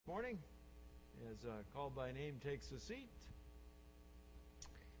morning as Called by Name takes a seat.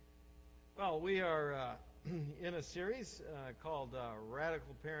 Well, we are in a series called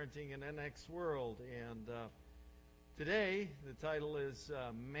Radical Parenting in an NX World, and today the title is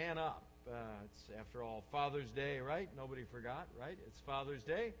Man Up. It's, after all, Father's Day, right? Nobody forgot, right? It's Father's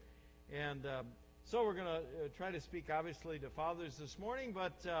Day. And so we're going to try to speak, obviously, to fathers this morning,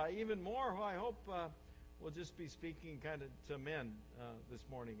 but even more, I hope we'll just be speaking kind of to men this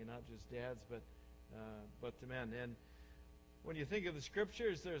morning, and not just dads, but to men. And when you think of the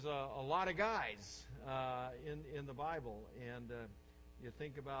Scriptures, there's a lot of guys in the Bible, and you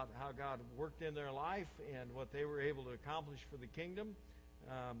think about how God worked in their life and what they were able to accomplish for the kingdom.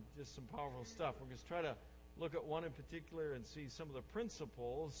 Just some powerful stuff. We're going to try to look at one in particular and see some of the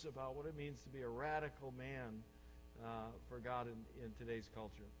principles about what it means to be a radical man for God in today's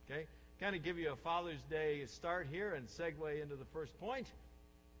culture. Okay? Kind of give you a Father's Day start here and segue into the first point.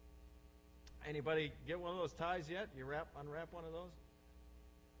 Anybody get one of those ties yet? You unwrap one of those?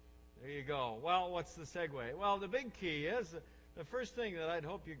 There you go. Well, what's the segue? Well, the big key is, the first thing that I'd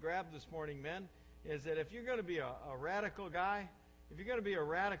hope you grab this morning, men, is that if you're going to be a radical guy, if you're going to be a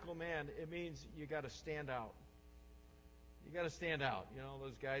radical man, it means you got to stand out. You got to stand out. You know,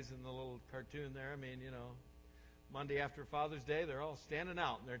 those guys in the little cartoon there, I mean, you know, Monday after Father's Day, they're all standing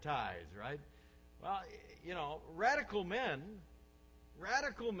out in their ties, right? Well, you know, radical men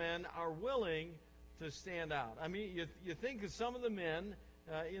are willing to stand out. I mean, you think of some of the men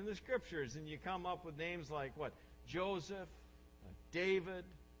in the Scriptures, and you come up with names like what? Joseph, David,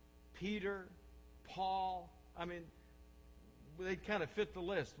 Peter, Paul. I mean, they'd kind of fit the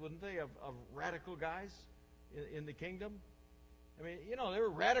list, wouldn't they, of radical guys in the kingdom? I mean, you know, they were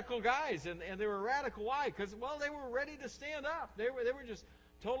radical guys, and they were radical. Why? Because, well, they were ready to stand up. They were just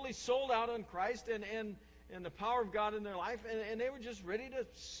totally sold out on Christ and the power of God in their life, and they were just ready to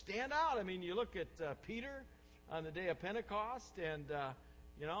stand out. I mean, you look at Peter on the day of Pentecost, and,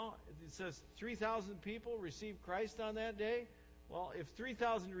 you know, it says 3,000 people received Christ on that day. Well, if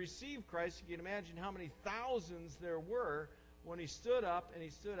 3,000 received Christ, you can imagine how many thousands there were when he stood up and he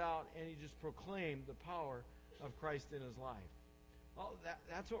stood out and he just proclaimed the power of Christ in his life. Well,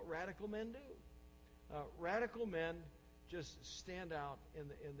 that's what radical men do. Radical men just stand out and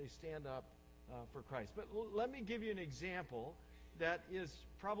they stand up for Christ. But let me give you an example that is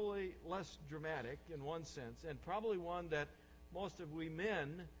probably less dramatic in one sense, and probably one that most of we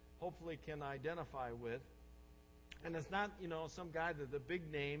men hopefully can identify with. And it's not, you know, some guy that the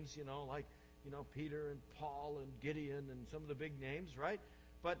big names, you know, like, you know, Peter and Paul and Gideon and some of the big names, right?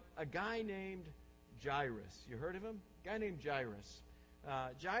 But a guy named Jairus. You heard of him? A guy named Jairus.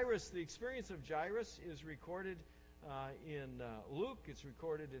 Jairus, the experience of Jairus is recorded in Luke, it's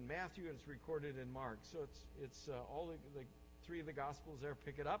recorded in Matthew, and it's recorded in Mark. So it's all the three of the Gospels there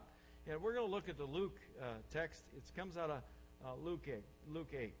pick it up. And we're going to look at the Luke text. It comes out of Luke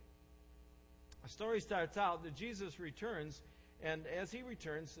 8. The story starts out that Jesus returns, and as he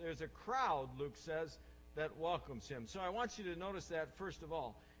returns, there's a crowd, Luke says, that welcomes him. So I want you to notice that, first of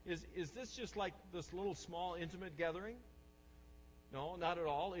all. Is this just like this little small intimate gathering? No, not at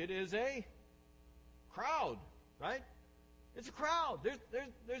all. It is a crowd, right? It's a crowd.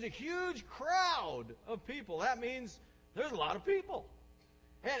 There's a huge crowd of people. That means there's a lot of people.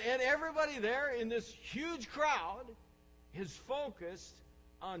 And everybody there in this huge crowd is focused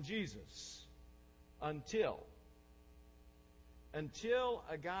on Jesus until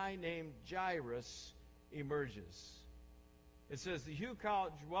a guy named Jairus emerges. It says the huge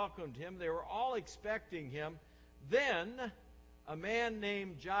crowd welcomed him. They were all expecting him. Then a man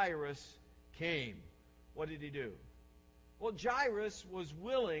named Jairus came. What did he do? Well, Jairus was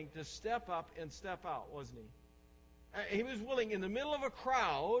willing to step up and step out, wasn't he? He was willing, in the middle of a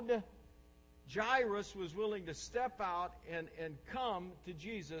crowd, Jairus was willing to step out and come to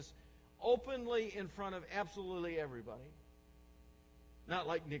Jesus openly in front of absolutely everybody. Not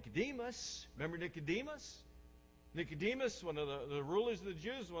like Nicodemus. Remember Nicodemus? Nicodemus, one of the rulers of the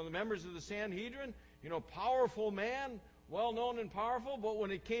Jews, one of the members of the Sanhedrin, you know, powerful man, well-known and powerful, but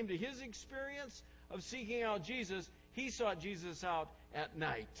when it came to his experience of seeking out Jesus, he sought Jesus out at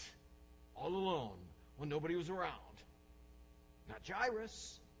night, all alone, when nobody was around. Not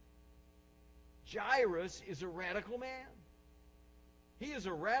Jairus. Jairus is a radical man. He is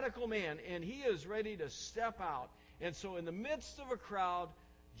a radical man, and he is ready to step out. And so in the midst of a crowd,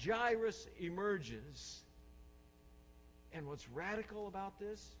 Jairus emerges. And what's radical about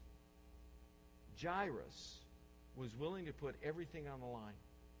this? Jairus was willing to put everything on the line.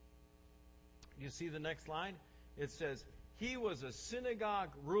 You see the next line? It says, he was a synagogue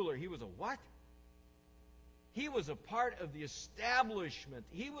ruler. He was a what? He was a part of the establishment.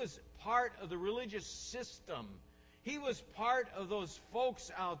 He was part of the religious system. He was part of those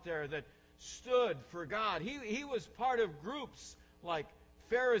folks out there that stood for God. He was part of groups like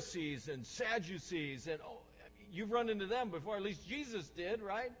Pharisees and Sadducees. And you've run into them before, at least Jesus did,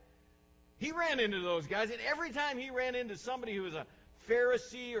 right? He ran into those guys. And every time he ran into somebody who was a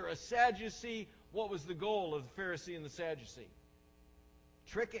Pharisee or a Sadducee, what was the goal of the Pharisee and the Sadducee?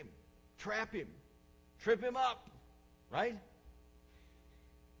 Trick him, trap him, trip him up, right?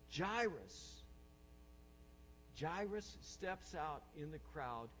 Jairus steps out in the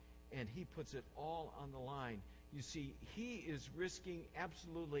crowd, and he puts it all on the line. You see, he is risking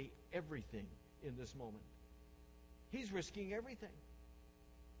absolutely everything in this moment. He's risking everything.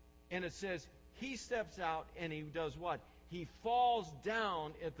 And it says he steps out and he does what? He falls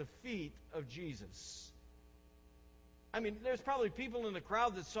down at the feet of Jesus. I mean, there's probably people in the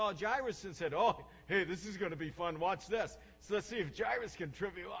crowd that saw Jairus and said, oh, hey, this is going to be fun. Watch this. So let's see if Jairus can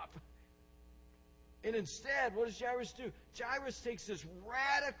trip you up. And instead, what does Jairus do? Jairus takes this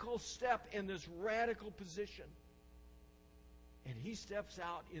radical step in this radical position. And he steps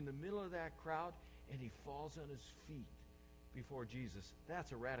out in the middle of that crowd and he falls on his feet before Jesus.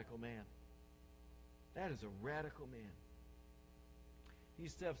 That's a radical man. That is a radical man. He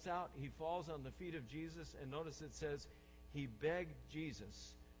steps out, he falls on the feet of Jesus, and notice it says he begged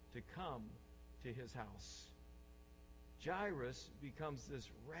Jesus to come to his house. Jairus becomes this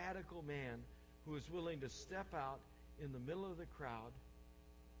radical man who is willing to step out in the middle of the crowd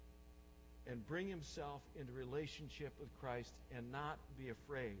and bring himself into relationship with Christ and not be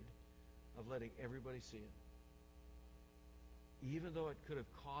afraid of letting everybody see it. Even though it could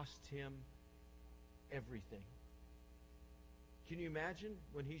have cost him everything. Can you imagine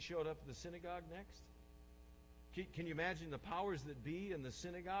when he showed up at the synagogue next? Can you imagine the powers that be in the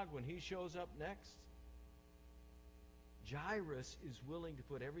synagogue when he shows up next? Jairus is willing to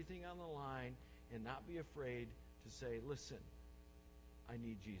put everything on the line and not be afraid to say, listen, I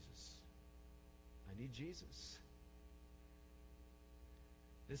need Jesus. I need Jesus.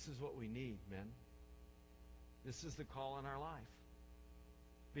 This is what we need, men. This is the call in our life.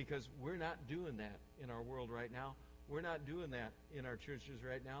 Because we're not doing that in our world right now. We're not doing that in our churches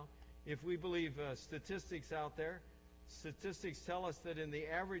right now. If we believe statistics out there, statistics tell us that in the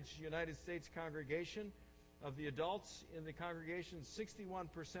average United States congregation, of the adults in the congregation,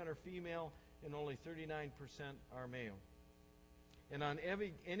 61% are female and only 39% are male. And on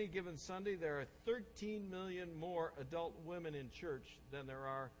any given Sunday, there are 13 million more adult women in church than there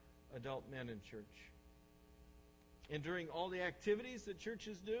are adult men in church. And during all the activities that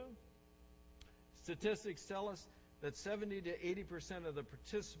churches do, statistics tell us that 70 to 80% of the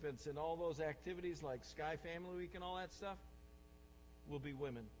participants in all those activities like Sky Family Week and all that stuff will be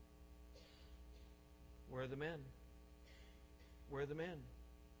women. Where are the men? Where are the men?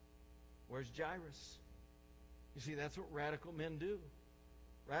 Where's Jairus? You see, that's what radical men do.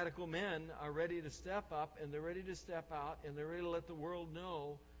 Radical men are ready to step up, and they're ready to step out, and they're ready to let the world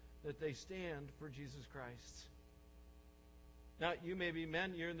know that they stand for Jesus Christ. Now, you may be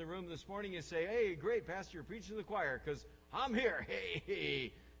men, you're in the room this morning, you say, hey, great, Pastor, you're preaching to the choir, because I'm here.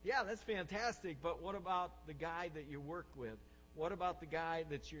 Hey, yeah, that's fantastic, but what about the guy that you work with? What about the guy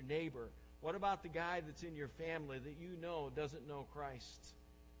that's your neighbor? What about the guy that's in your family that you know doesn't know Christ?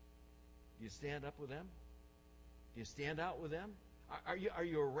 Do you stand up with them? Do you stand out with them? Are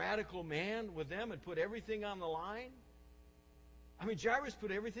you a radical man with them and put everything on the line? I mean, Jairus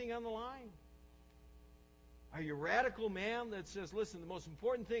put everything on the line. Are you a radical man that says, listen, the most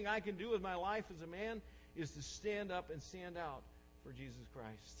important thing I can do with my life as a man is to stand up and stand out for Jesus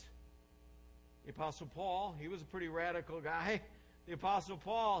Christ? The Apostle Paul, he was a pretty radical guy. The Apostle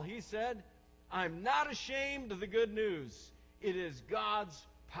Paul, he said, I'm not ashamed of the good news. It is God's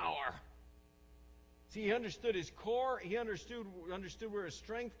power. See, he understood his core. He understood where his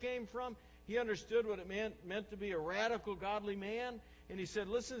strength came from. He understood what it meant to be a radical, godly man. And he said,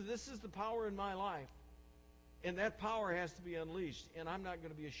 listen, this is the power in my life. And that power has to be unleashed. And I'm not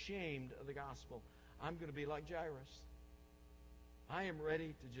going to be ashamed of the gospel. I'm going to be like Jairus. I am ready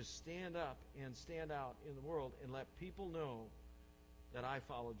to just stand up and stand out in the world and let people know that I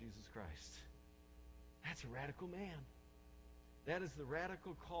follow Jesus Christ. That's a radical man. That is the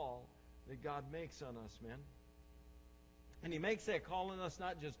radical call that God makes on us, men. And he makes that call on us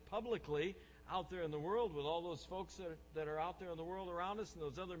not just publicly out there in the world with all those folks that are out there in the world around us and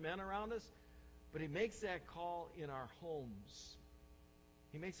those other men around us, but he makes that call in our homes.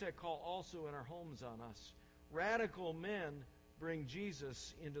 He makes that call also in our homes on us. Radical men bring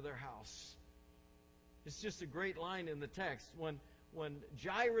Jesus into their house. It's just a great line in the text. When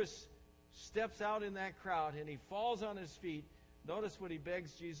Jairus steps out in that crowd, and he falls on his feet. Notice what he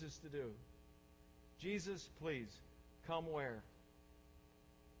begs Jesus to do. Jesus, please, come where?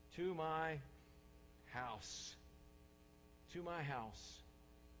 To my house. To my house.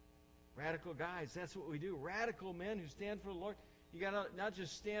 Radical guys, that's what we do. Radical men who stand for the Lord. You got to not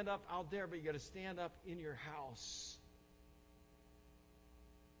just stand up out there, but you got to stand up in your house.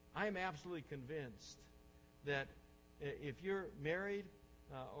 I am absolutely convinced that if you're married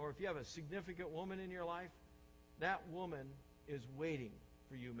or if you have a significant woman in your life, that woman is waiting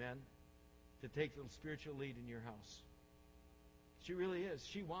for you men to take the spiritual lead in your house. She really is.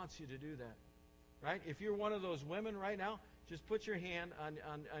 She wants you to do that. Right? If you're one of those women right now, just put your hand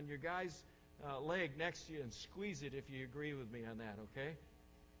on your guy's leg next to you and squeeze it if you agree with me on that, okay?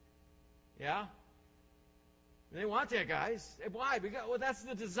 Yeah? They want that, guys. Why? Because, well, that's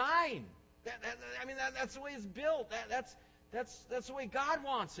the design. That's the way it's built. That's the way God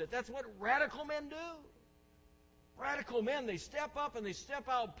wants it. That's what radical men do. Radical men, they step up and they step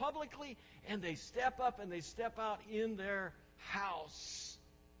out publicly, and they step up and they step out in their house.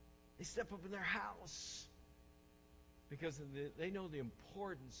 They step up in their house because they know the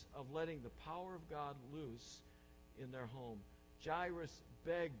importance of letting the power of God loose in their home. Jairus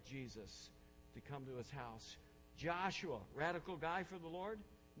begged Jesus to come to his house. Joshua, radical guy for the Lord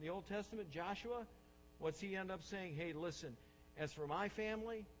in the Old Testament, Joshua, what's he end up saying? Hey, listen, as for my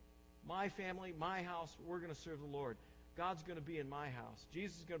family, my house, we're going to serve the Lord. God's going to be in my house.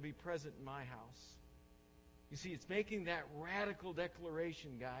 Jesus is going to be present in my house. You see, it's making that radical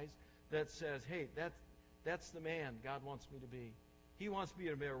declaration, guys, that says, hey, that's the man God wants me to be. He wants me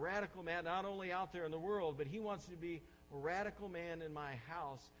to be a radical man, not only out there in the world, but he wants to be a radical man in my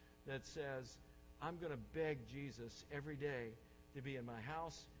house that says, I'm going to beg Jesus every day to be in my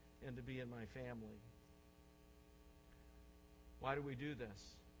house and to be in my family. Why do we do this?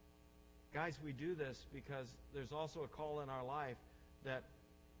 Guys, we do this because there's also a call in our life that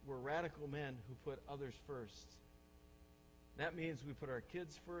we're radical men who put others first. That means we put our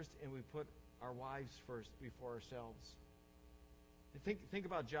kids first and we put our wives first before ourselves. Think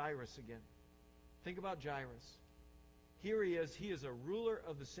about Jairus again. Think about Jairus. Here he is. He is a ruler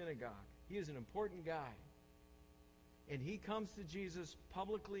of the synagogue. He is an important guy. And he comes to Jesus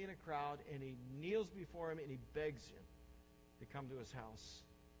publicly in a crowd, and he kneels before him, and he begs him to come to his house.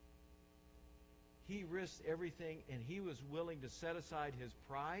 He risked everything, and he was willing to set aside his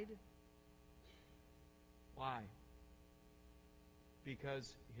pride. Why?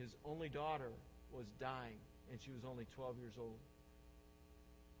 Because his only daughter was dying, and she was only 12 years old.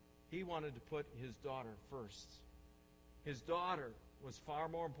 He wanted to put his daughter first. His daughter was far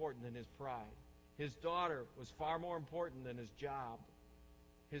more important than his pride. His daughter was far more important than his job.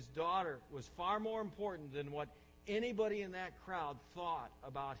 His daughter was far more important than what anybody in that crowd thought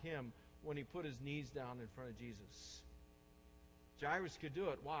about him when he put his knees down in front of Jesus. Jairus could do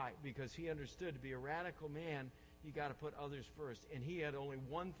it. Why? Because he understood to be a radical man, you got to put others first. And he had only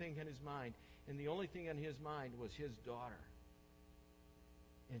one thing in his mind, and the only thing on his mind was his daughter.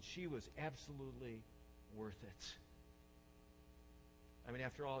 And she was absolutely worth it. I mean,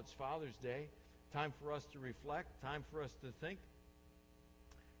 after all, it's Father's Day. Time for us to reflect. Time for us to think.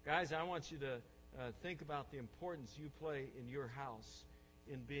 Guys, I want you to think about the importance you play in your house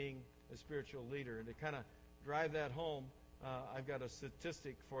in being a spiritual leader. And to kind of drive that home, I've got a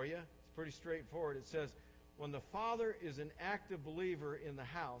statistic for you. It's pretty straightforward. It says, when the father is an active believer in the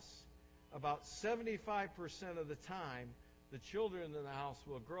house, about 75% of the time, the children in the house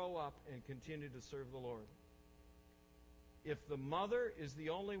will grow up and continue to serve the Lord. If the mother is the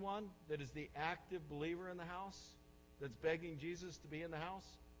only one that is the active believer in the house, that's begging Jesus to be in the house,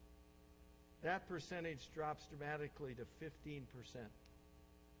 that percentage drops dramatically to 15%.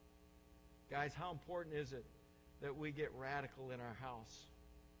 Guys, how important is it that we get radical in our house?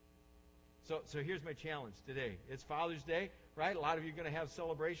 So here's my challenge today. It's Father's Day, right? A lot of you are going to have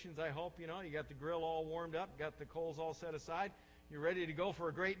celebrations, I hope. You got the grill all warmed up, got the coals all set aside. You're ready to go for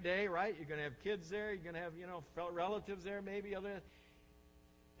a great day, right? You're going to have kids there. You're going to have, relatives there, maybe other.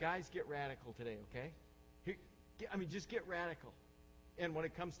 Guys, get radical today, okay? Just get radical. And when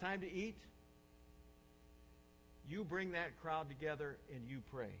it comes time to eat, you bring that crowd together and you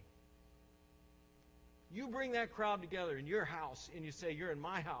pray. You bring that crowd together in your house and you say, you're in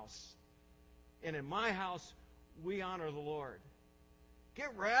my house. And in my house, we honor the Lord.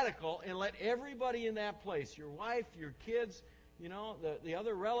 Get radical and let everybody in that place, your wife, your kids, the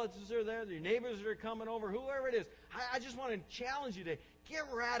other relatives are there, your neighbors that are coming over, whoever it is. I just want to challenge you today. Get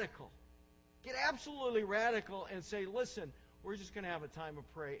radical. Get absolutely radical and say, listen, we're just going to have a time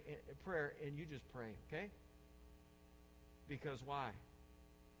of prayer, and you just pray, okay? Because why?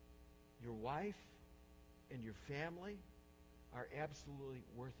 your wife and your family are absolutely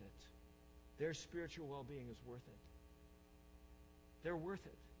worth it. Their spiritual well-being is worth it. They're worth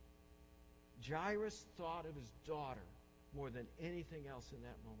it. Jairus thought of his daughter more than anything else in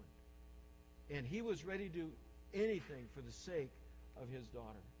that moment. And he was ready to do anything for the sake of his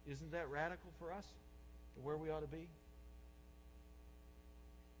daughter. Isn't that radical for us? Where we ought to be?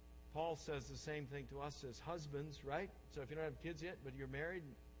 Paul says the same thing to us as husbands, right? So if you don't have kids yet, but you're married,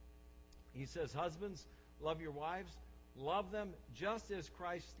 he says, husbands, love your wives. Love them just as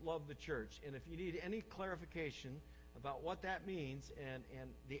Christ loved the church. And if you need any clarification about what that means and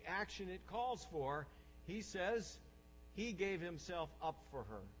the action it calls for, he says he gave himself up for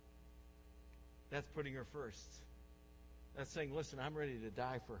her. That's putting her first. That's saying, listen, I'm ready to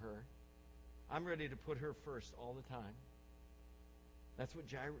die for her. I'm ready to put her first all the time. That's what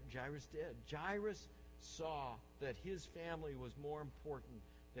Jairus did. Jairus saw that his family was more important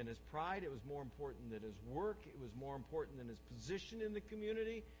than his pride. It was more important than his work. It was more important than his position in the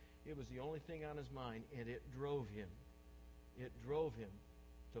community. It was the only thing on his mind, and it drove him. It drove him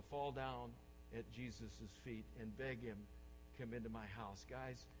to fall down at Jesus' feet and beg him, come into my house.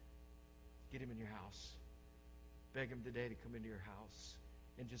 Guys, get him in your house. Beg him today to come into your house.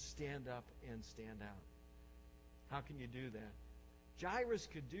 And just stand up and stand out. How can you do that? Jairus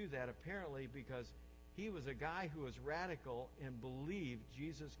could do that apparently because he was a guy who was radical and believed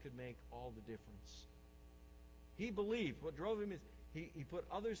Jesus could make all the difference. He believed. What drove him is he put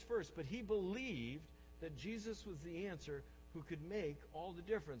others first, but he believed that Jesus was the answer who could make all the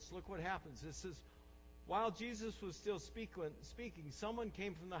difference. Look what happens. It says, while Jesus was still speaking, someone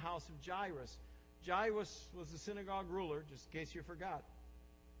came from the house of Jairus. Jairus was the synagogue ruler, just in case you forgot.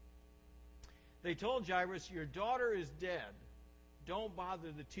 They told Jairus, your daughter is dead. Don't bother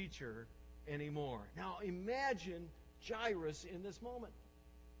the teacher anymore. Now imagine Jairus in this moment.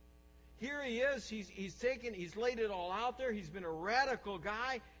 Here he is. He's laid it all out there. He's been a radical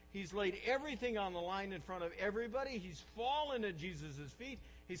guy. He's laid everything on the line in front of everybody. He's fallen at Jesus' feet.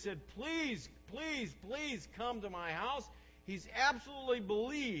 He said, please, please, please come to my house. He's absolutely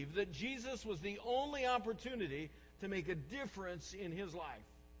believed that Jesus was the only opportunity to make a difference in his life.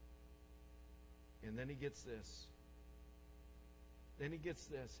 And then he gets this.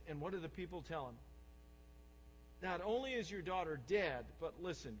 And what do the people tell him? Not only is your daughter dead, but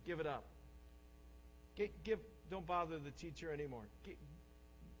listen, give it up. Don't bother the teacher anymore.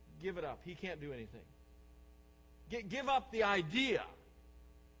 Give it up. He can't do anything. Give up the idea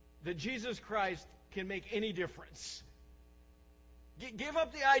that Jesus Christ can make any difference. Give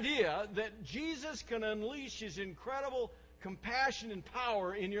up the idea that Jesus can unleash his incredible compassion and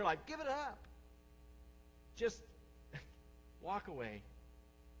power in your life. Give it up. Just walk away.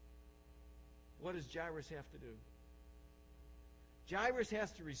 What does Jairus have to do? Jairus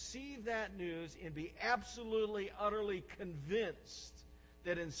has to receive that news and be absolutely, utterly convinced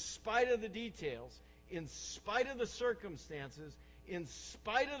that in spite of the details, in spite of the circumstances, in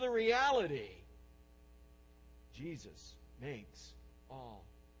spite of the reality, Jesus makes all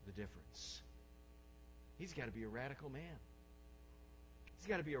the difference. He's got to be a radical man. He's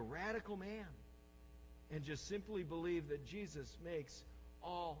got to be a radical man and just simply believe that Jesus makes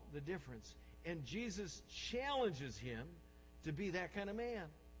all the difference. And Jesus challenges him to be that kind of man.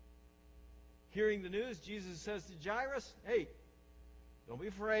 Hearing the news, Jesus says to Jairus, hey, don't be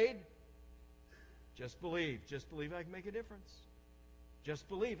afraid. Just believe. Just believe I can make a difference. Just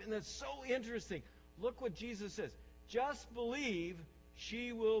believe. And that's so interesting. Look what Jesus says. Just believe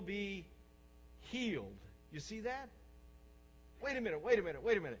she will be healed. You see that? Wait a minute.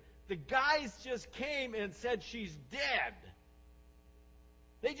 The guys just came and said she's dead.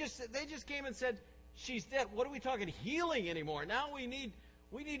 They just came and said she's dead. What are we talking healing anymore? Now we need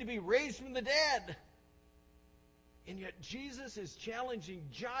to be raised from the dead. And yet Jesus is challenging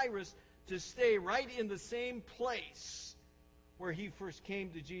Jairus to stay right in the same place where he first came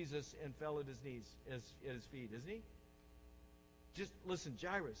to Jesus and fell at his knees, at his feet, isn't he? Just listen,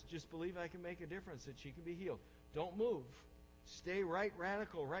 Jairus, just believe I can make a difference, that she can be healed. Don't move. Stay right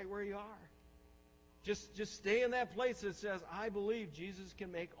radical, right where you are. Just stay in that place that says, I believe Jesus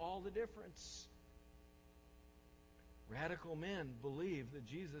can make all the difference. Radical men believe that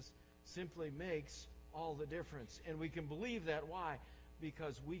Jesus simply makes all the difference. And we can believe that. Why?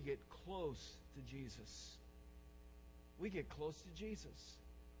 Because we get close to Jesus. We get close to Jesus.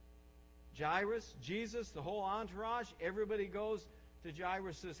 Jairus, Jesus, the whole entourage, everybody goes to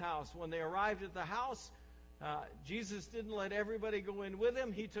Jairus' house. When they arrived at the house, Jesus didn't let everybody go in with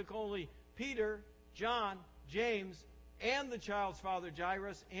him. He took only Peter, John, James, and the child's father,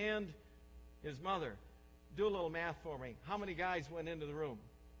 Jairus, and his mother. Do a little math for me. How many guys went into the room?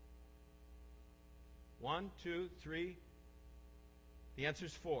 1, 2, 3. The answer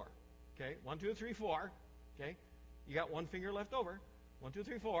is 4. Okay? 1, 2, 3, 4. Okay? You got one finger left over. 1, 2,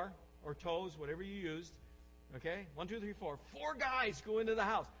 3, 4. Or toes, whatever you used. Okay? 1, 2, 3, 4. 4 guys go into the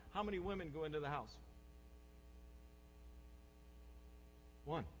house. How many women go into the house?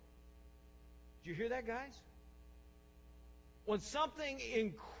 1. Did you hear that, guys? When something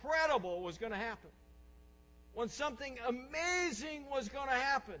incredible was going to happen, when something amazing was going to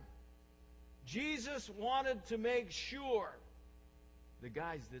happen, Jesus wanted to make sure the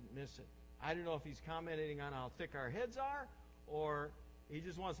guys didn't miss it. I don't know if he's commenting on how thick our heads are, or he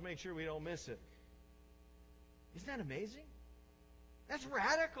just wants to make sure we don't miss it. Isn't that amazing? That's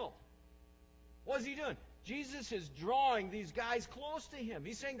radical. What's he doing? Jesus is drawing these guys close to him.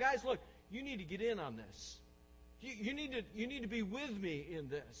 He's saying, guys, look, you need to get in on this. You need to be with me in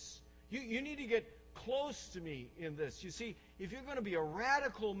this. You need to get close to me in this. You see, if you're going to be a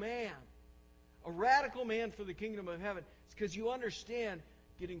radical man for the kingdom of heaven, it's because you understand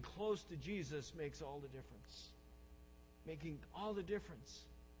getting close to Jesus makes all the difference. Making all the difference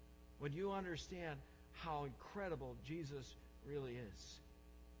when you understand how incredible Jesus really is.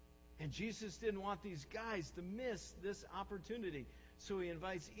 And Jesus didn't want these guys to miss this opportunity. So he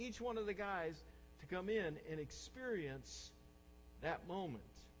invites each one of the guys to come in and experience that moment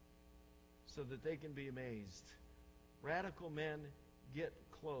so that they can be amazed. Radical men get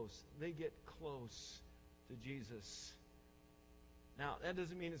close. They get close to Jesus. Now, that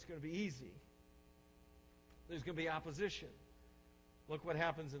doesn't mean it's going to be easy. There's going to be opposition. Look what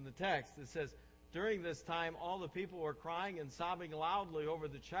happens in the text. It says, during this time, all the people were crying and sobbing loudly over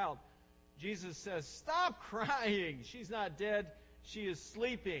the child. Jesus says, stop crying. She's not dead. She is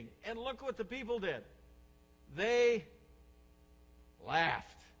sleeping. And look what the people did. They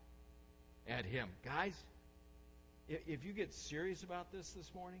laughed at him. Guys, if you get serious about this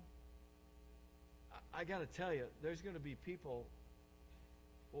morning, I got to tell you, there's going to be people,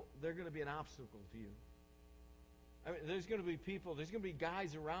 they're going to be an obstacle to you. I mean, there's going to be people, there's going to be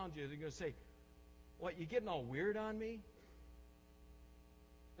guys around you that are going to say, what, you getting all weird on me?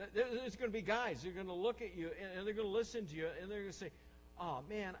 There's going to be guys, they're going to look at you and they're going to listen to you and they're going to say, oh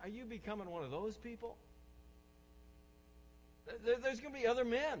man, are you becoming one of those people? There's going to be other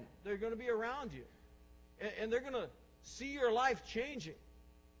men. They're going to be around you. And they're going to see your life changing.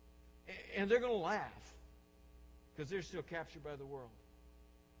 And they're going to laugh because they're still captured by the world.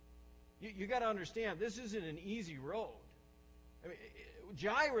 You got to understand, this isn't an easy road. I mean,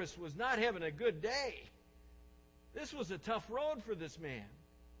 Jairus was not having a good day. This was a tough road for this man.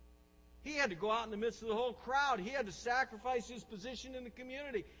 He had to go out in the midst of the whole crowd. He had to sacrifice his position in the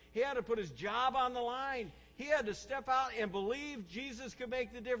community. He had to put his job on the line. He had to step out and believe Jesus could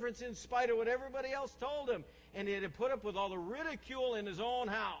make the difference in spite of what everybody else told him. And he had to put up with all the ridicule in his own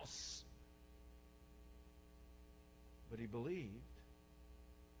house. But he believed.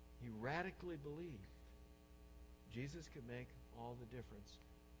 He radically believed Jesus could make all the difference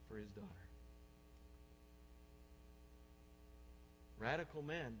for his daughter. Radical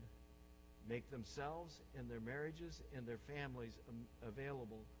men make themselves and their marriages and their families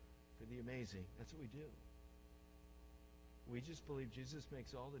available for the amazing. That's what we do. We just believe Jesus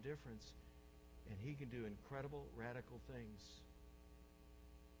makes all the difference, and he can do incredible, radical things.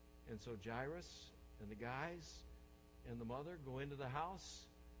 And so Jairus and the guys and the mother go into the house,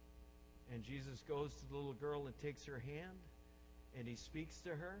 and Jesus goes to the little girl and takes her hand, and he speaks to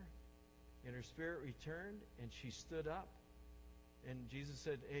her, and her spirit returned, and she stood up. And Jesus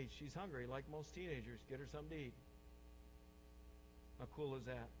said, hey, she's hungry like most teenagers. Get her something to eat. How cool is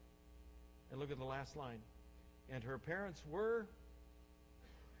that? And look at the last line. And her parents were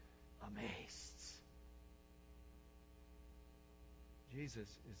amazed. Jesus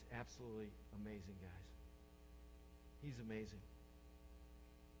is absolutely amazing, guys. He's amazing.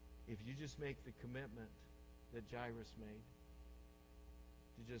 If you just make the commitment that Jairus made,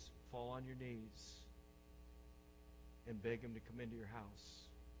 to just fall on your knees and beg him to come into your house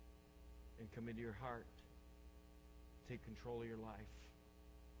and come into your heart, take control of your life,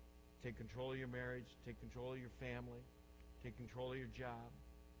 take control of your marriage, take control of your family, take control of your job.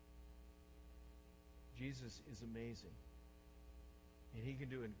 Jesus is amazing. And he can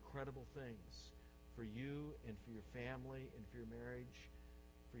do incredible things for you and for your family and for your marriage,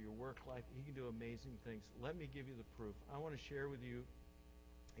 for your work life. He can do amazing things. Let me give you the proof. I want to share with you,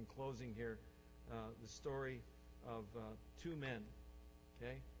 in closing here, the story of two men.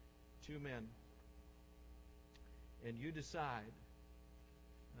 Okay? Two men. And you decide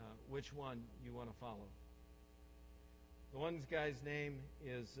which one you want to follow. The one guy's name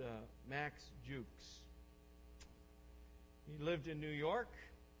is Max Jukes. He lived in New York.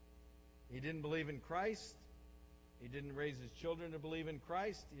 He didn't believe in Christ. He didn't raise his children to believe in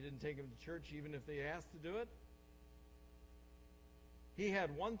Christ. He didn't take them to church even if they asked to do it. He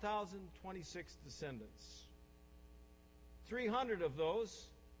had 1,026 descendants. 300 of those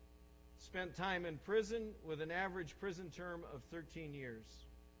spent time in prison with an average prison term of 13 years.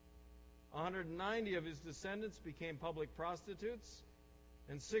 190 of his descendants became public prostitutes,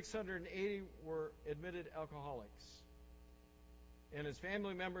 and 680 were admitted alcoholics. And his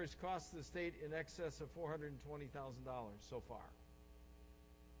family members cost the state in excess of $420,000 so far.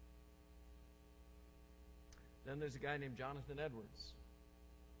 Then there's a guy named Jonathan Edwards.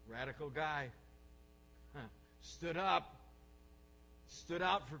 Radical guy. Stood up. Stood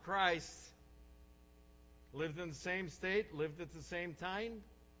out for Christ. Lived in the same state. Lived at the same time.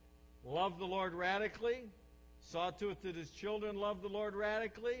 Loved the Lord radically. Saw to it that his children loved the Lord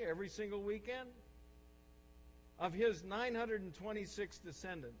radically every single weekend. Of his 926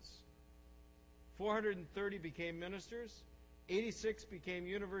 descendants, 430 became ministers, 86 became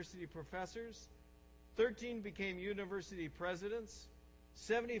university professors, 13 became university presidents,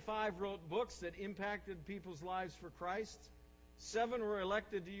 75 wrote books that impacted people's lives for Christ, 7 were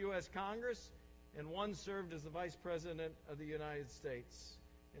elected to U.S. Congress, and 1 served as the Vice President of the United States.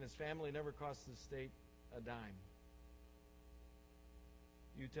 And his family never cost the state a dime.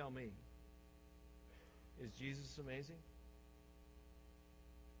 You tell me. Is Jesus amazing?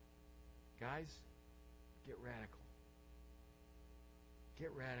 Guys, get radical. Get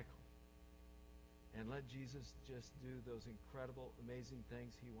radical. And let Jesus just do those incredible, amazing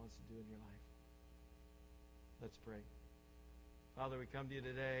things he wants to do in your life. Let's pray. Father, we come to you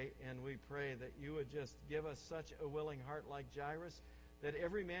today, and we pray that you would just give us such a willing heart like Jairus, that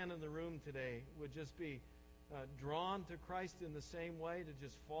every man in the room today would just be drawn to Christ in the same way, to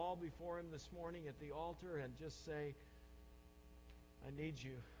just fall before him this morning at the altar and just say, I need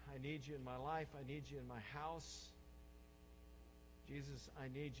you. I need you in my life. I need you in my house. Jesus, I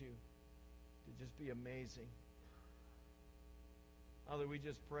need you to just be amazing. Father, we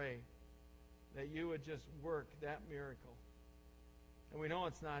just pray that you would just work that miracle. And we know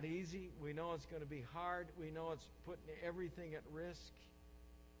it's not easy. We know it's going to be hard. We know it's putting everything at risk.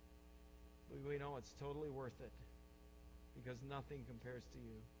 We know it's totally worth it because nothing compares to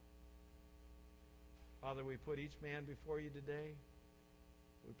you. Father, we put each man before you today.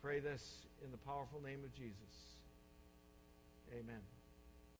 We pray this in the powerful name of Jesus. Amen.